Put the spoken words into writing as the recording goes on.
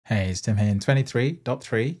Hey, it's Tim here. In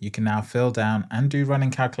 23.3, you can now fill down and do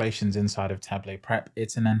running calculations inside of Tableau Prep.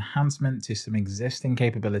 It's an enhancement to some existing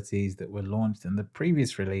capabilities that were launched in the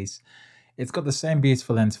previous release. It's got the same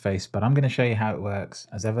beautiful interface, but I'm going to show you how it works.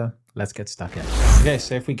 As ever, let's get stuck in. Okay,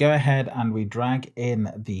 so if we go ahead and we drag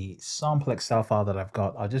in the sample Excel file that I've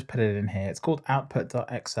got, I'll just put it in here. It's called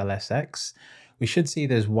output.xlsx. We should see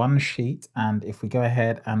there's one sheet, and if we go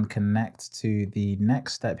ahead and connect to the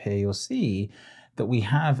next step here, you'll see that we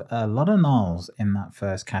have a lot of nulls in that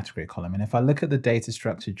first category column. And if I look at the data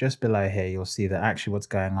structure just below here, you'll see that actually what's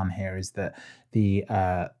going on here is that the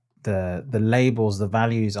labels, the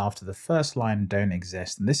values after the first line don't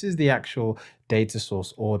exist. And this is the actual data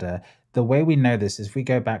source order. The way we know this is if we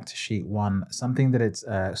go back to sheet 1, something that it's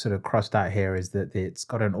sort of crossed out here is that it's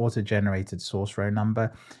got an auto-generated source row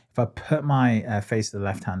number. If I put my face to the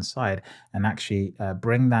left-hand side and actually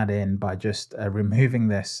bring that in by just removing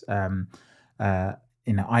this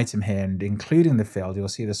item here and including the field, you'll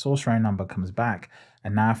see the source row number comes back.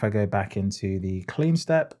 And now if I go back into the clean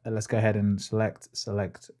step, let's go ahead and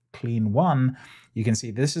select clean 1. You can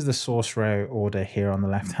see this is the source row order here on the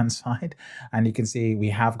left hand side, and you can see we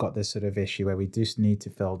have got this sort of issue where we just need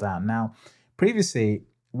to fill down. Now previously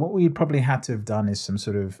what we probably had to have done is some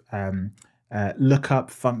sort of lookup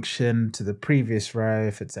function to the previous row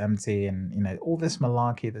if it's empty, and all this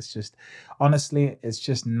malarkey that's just, honestly, it's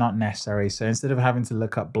just not necessary. So instead of having to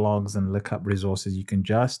look up blogs and look up resources, you can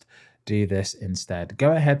just do this instead.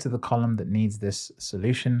 Go ahead to the column that needs this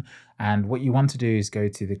solution, and what you want to do is go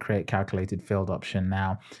to the create calculated field option.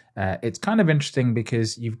 Now it's kind of interesting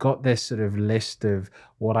because you've got this sort of list of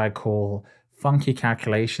what I call funky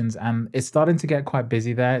calculations, and it's starting to get quite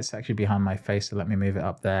busy there. It's actually behind my face, so let me move it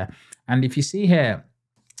up there. And if you see here,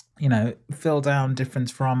 fill down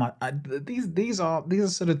difference from, these are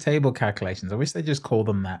sort of table calculations. I wish they just call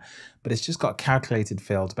them that, but it's just got calculated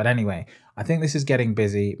fields. But anyway, I think this is getting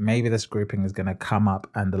busy. Maybe this grouping is going to come up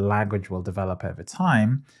and the language will develop over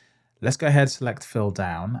time. Let's go ahead, select fill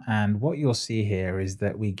down, and what you'll see here is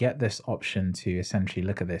that we get this option to essentially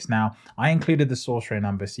look at this. Now, I included the source row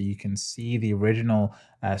number so you can see the original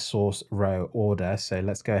source row order. So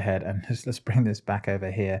let's go ahead and let's bring this back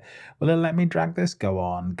over here. Will it let me drag this? Go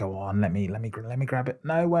on. Let me grab it.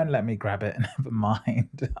 No, it won't let me grab it. Never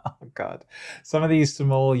mind. Oh God, some of these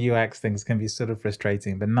small UX things can be sort of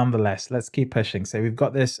frustrating, but nonetheless, let's keep pushing. So we've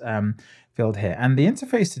got this field here, and the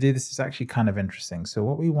interface to do this is actually kind of interesting. So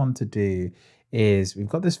what we want to do is we've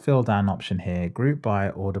got this fill down option here, group by,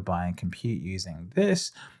 order by, and compute using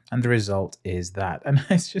this, and the result is that, and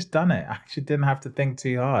it's just done it. I actually didn't have to think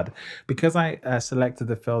too hard because I selected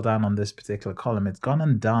the fill down on this particular column. It's gone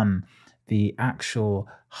and done the actual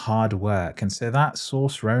hard work, and so that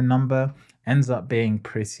source row number ends up being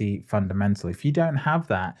pretty fundamental. If you don't have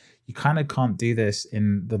that, you kind of can't do this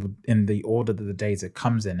in the order that the data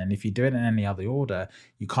comes in. And if you do it in any other order,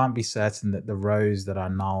 you can't be certain that the rows that are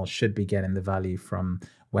null should be getting the value from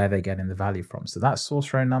where they're getting the value from. So that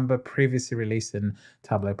source row number previously released in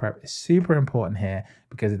Tableau Prep is super important here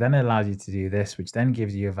because it then allows you to do this, which then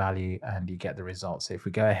gives you a value and you get the result. So if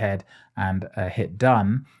we go ahead and hit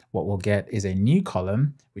done, what we'll get is a new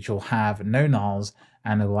column, which will have no nulls,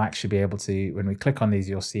 and it will actually be able to, when we click on these,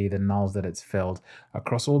 you'll see the nulls that it's filled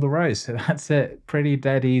across all the rows. So that's it. Pretty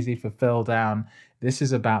dead easy for fill down. This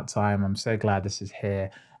is about time. I'm so glad this is here,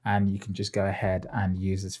 and you can just go ahead and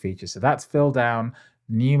use this feature. So that's fill down,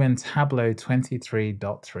 new in Tableau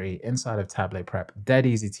 23.3 inside of Tableau Prep. Dead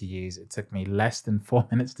easy to use. It took me less than 4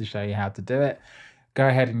 minutes to show you how to do it. Go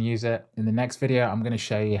ahead and use it. In the next video, I'm going to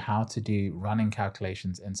show you how to do running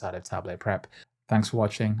calculations inside of Tableau Prep. Thanks for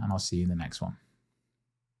watching, and I'll see you in the next one.